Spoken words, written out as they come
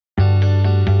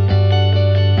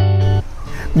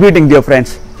Greeting dear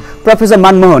friends. Professor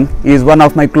Manmohan is one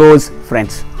of my close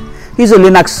friends. He is a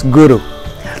Linux guru.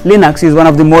 Linux is one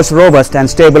of the most robust and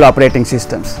stable operating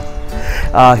systems.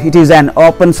 It is an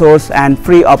open source and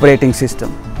free operating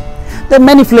system. There are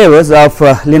many flavors of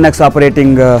Linux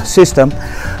operating system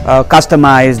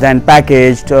customized and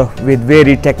packaged with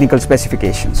varied technical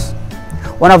specifications.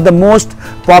 One of the most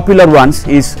popular ones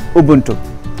is Ubuntu.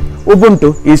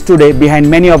 Ubuntu is today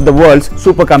behind many of the world's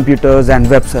supercomputers and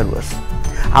web servers.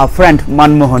 Our friend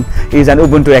Manmohan is an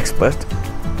Ubuntu expert,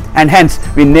 and hence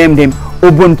we named him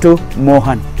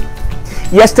Ubuntu-Mohan.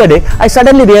 Yesterday I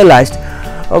suddenly realized,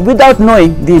 without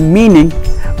knowing the meaning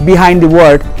behind the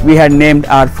word we had named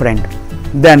our friend.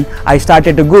 Then I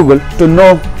started to Google to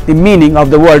know the meaning of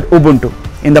the word Ubuntu.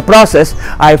 In the process,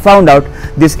 I found out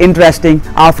this interesting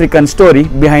African story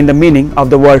behind the meaning of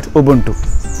the word Ubuntu.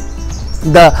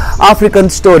 The African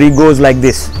story goes like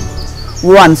this.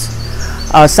 Once,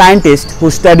 a scientist who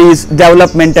studies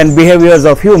development and behaviors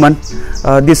of humans,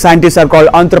 these scientists are called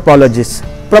anthropologists,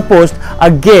 proposed a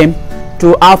game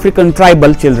to African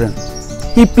tribal children.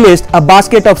 He placed a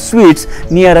basket of sweets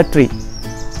near a tree.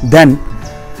 Then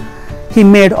he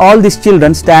made all these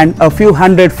children stand a few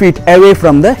hundred feet away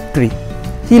from the tree.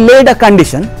 He laid a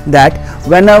condition that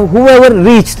whoever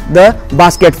reached the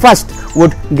basket first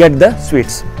would get the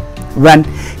sweets. When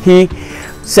he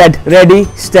said ready,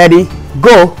 steady,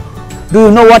 go, do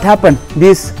you know what happened?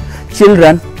 These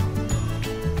children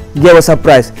gave a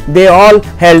surprise. They all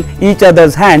held each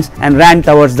other's hands and ran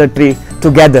towards the tree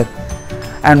together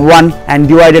and won and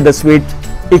divided the sweet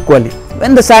equally.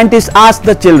 When the scientists asked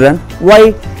the children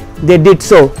why they did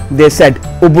so, they said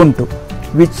Ubuntu,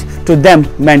 which to them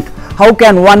meant how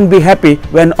can one be happy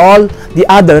when all the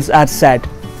others are sad.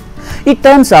 It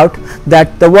turns out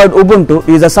that the word Ubuntu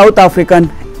is a South African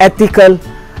ethical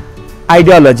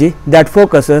ideology that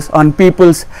focuses on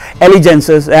people's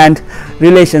allegiances and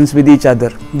relations with each other.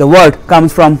 The word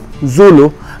comes from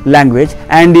Zulu language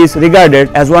and is regarded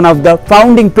as one of the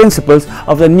founding principles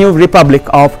of the new Republic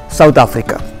of South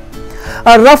Africa.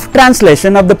 A rough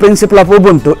translation of the principle of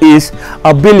Ubuntu is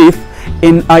a belief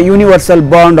in a universal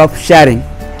bond of sharing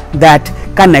that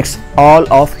connects all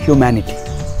of humanity.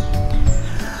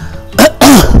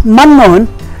 Manmohan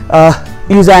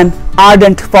is an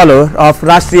ardent follower of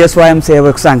Rashtriya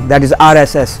Swayamsevak Sangh, that is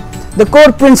RSS. The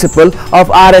core principle of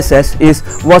RSS is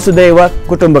Vasudhaiva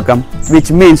Kutumbakam,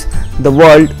 which means the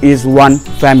world is one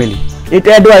family. It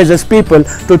advises people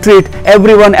to treat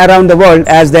everyone around the world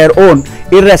as their own,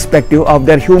 irrespective of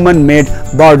their human-made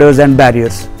borders and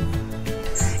barriers.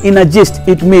 In a gist,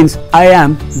 it means I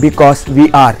am because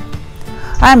we are.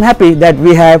 I am happy that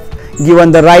we have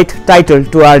given the right title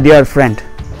to our dear friend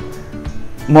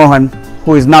Mohan,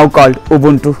 who is now called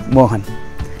Ubuntu-Mohan.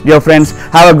 Dear friends,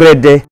 have a great day.